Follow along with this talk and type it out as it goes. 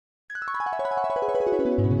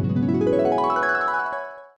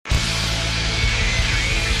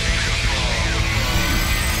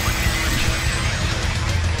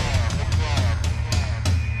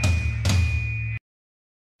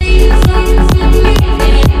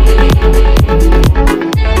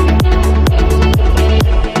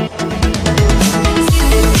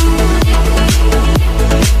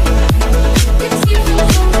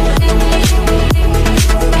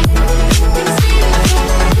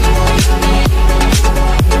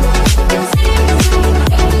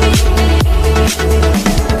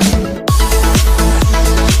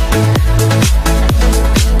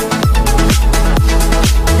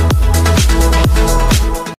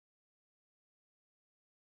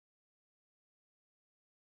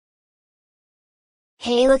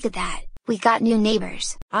Hey, look at that. We got new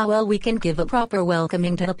neighbors. Ah, well, we can give a proper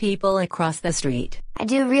welcoming to the people across the street. I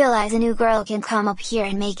do realize a new girl can come up here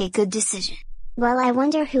and make a good decision. Well, I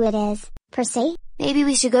wonder who it is, per se? Maybe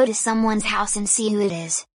we should go to someone's house and see who it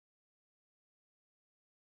is.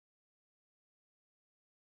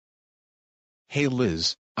 Hey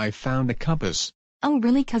Liz, I found a compass. Oh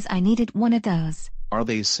really? 'Cause I needed one of those. Are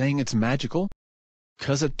they saying it's magical?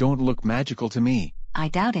 'Cause it don't look magical to me. I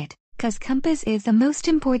doubt it, 'cause compass is the most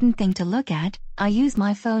important thing to look at. I use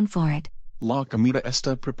my phone for it. La comida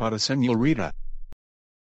está preparada, señorita.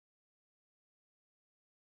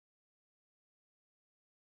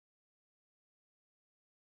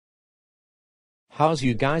 How's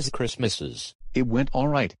you guys' Christmases? It went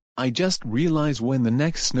alright. I just realized when the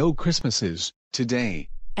next snow Christmas is. Today.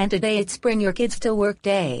 And today it's Bring Your Kids to Work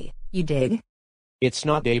Day, you dig? It's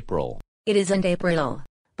not April. It isn't April.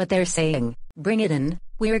 But they're saying, bring it in,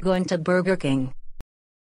 we're going to Burger King.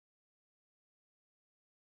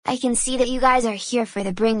 I can see that you guys are here for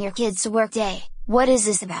the Bring Your Kids to Work Day. What is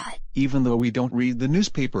this about? Even though we don't read the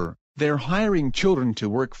newspaper, they're hiring children to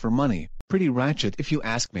work for money. Pretty ratchet if you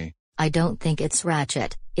ask me. I don't think it's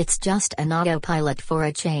ratchet, it's just an autopilot for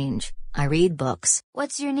a change. I read books.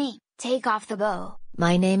 What's your name? Take off the bow.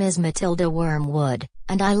 My name is Matilda Wormwood,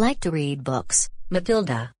 and I like to read books.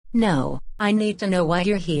 Matilda, no, I need to know why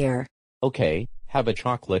you're here. Okay, have a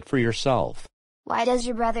chocolate for yourself. Why does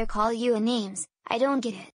your brother call you names? I don't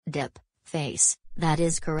get it. Dip face, that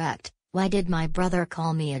is correct. Why did my brother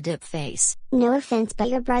call me a dip face? No offense, but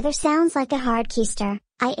your brother sounds like a hard keister.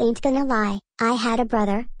 I ain't gonna lie, I had a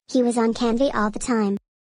brother, he was on candy all the time.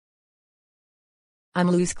 I'm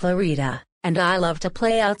Luz Clarita, and I love to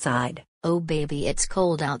play outside. Oh baby, it's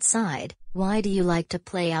cold outside. Why do you like to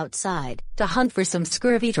play outside? To hunt for some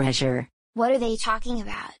scurvy treasure. What are they talking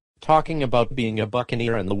about? Talking about being a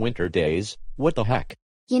buccaneer in the winter days, what the heck?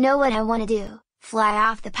 You know what I want to do? Fly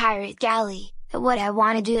off the pirate galley. What I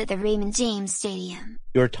want to do at the Raymond James Stadium.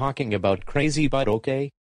 You're talking about crazy but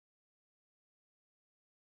okay?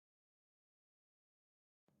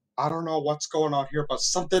 I don't know what's going on here, but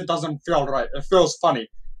something doesn't feel right. It feels funny.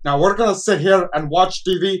 Now we're gonna sit here and watch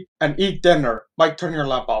TV and eat dinner. Mike, turn your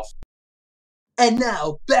lamp off. And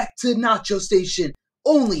now, back to Nacho Station,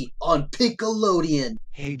 only on Nickelodeon.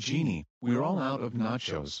 Hey Jeannie, we're all out of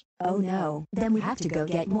nachos. Oh no, then we have to go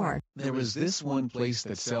get more. There is this one place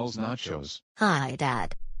that sells nachos. Hi,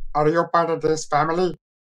 Dad. Are you part of this family?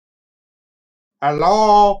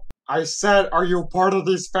 Hello? I said, are you part of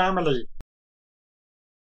this family?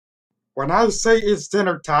 When I say it's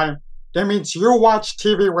dinner time, that means you watch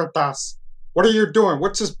TV with us. What are you doing?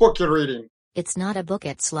 What's this book you're reading? It's not a book,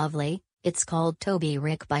 it's lovely. It's called Toby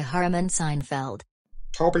Rick by Harmon Seinfeld.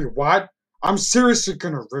 Toby what? I'm seriously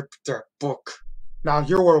gonna rip that book. Now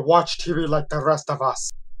you will watch TV like the rest of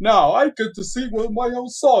us. Now I get to sing with my own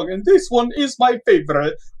song, and this one is my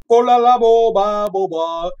favorite. Bola la boba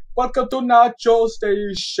boba. Welcome to Nacho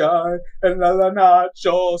Station, and la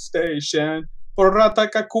Nacho Station. Por rata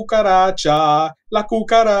ca cucaracha, la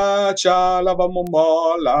cucaracha la vamos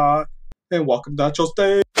mola. And welcome to Nacho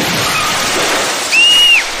Station.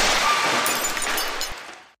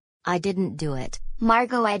 I didn't do it.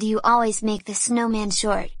 Margo, why do you always make the snowman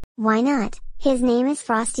short? Why not? His name is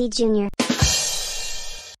Frosty Jr.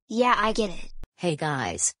 Yeah, I get it. Hey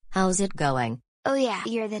guys, how's it going? Oh yeah,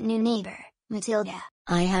 you're the new neighbor, Matilda.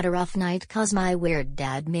 I had a rough night 'cause my weird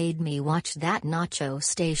dad made me watch that Nacho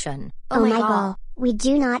Station. Oh my god, we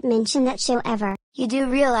do not mention that show ever. You do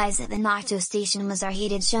realize that the Nacho Station was our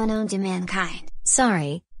hated show known to mankind.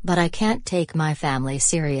 Sorry, but I can't take my family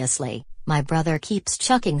seriously. My brother keeps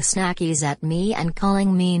chucking snackies at me and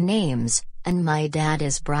calling me names, and my dad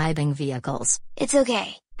is bribing vehicles. It's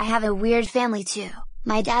okay, I have a weird family too.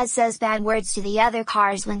 My dad says bad words to the other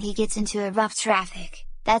cars when he gets into a rough traffic.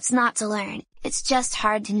 That's not to learn, it's just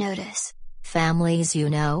hard to notice. Families, you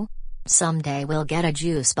know? Someday we'll get a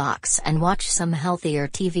juice box and watch some healthier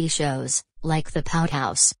TV shows, like The Pout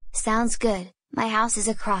House. Sounds good, my house is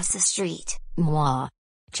across the street. Mwah.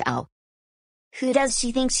 Ciao. Who does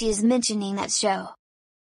she think she is mentioning that show?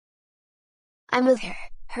 I'm with her,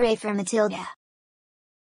 hooray for Matilda.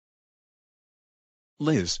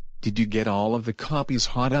 Liz, did you get all of the copies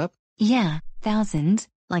hot up? Yeah, thousands,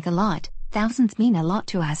 like a lot. Thousands mean a lot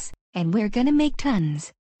to us, and we're gonna make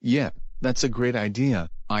tons. Yep, that's a great idea.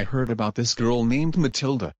 I heard about this girl named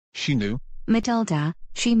Matilda. She knew? Matilda,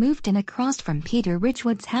 she moved in across from Peter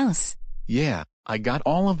Richwood's house. Yeah, I got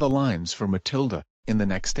all of the lines for Matilda. In the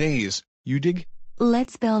next days, you dig?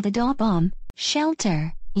 Let's build a dog bomb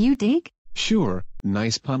shelter. You dig? Sure,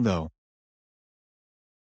 nice pun though.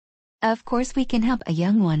 Of course we can help a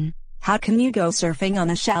young one. How can you go surfing on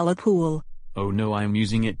a shallow pool? Oh no, I'm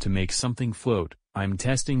using it to make something float. I'm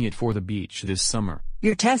testing it for the beach this summer.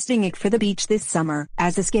 You're testing it for the beach this summer.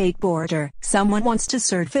 As a skateboarder, someone wants to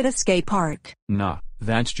surf at a skate park. Nah,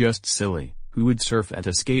 that's just silly. Who would surf at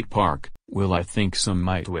a skate park? Well, I think some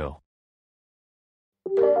might will.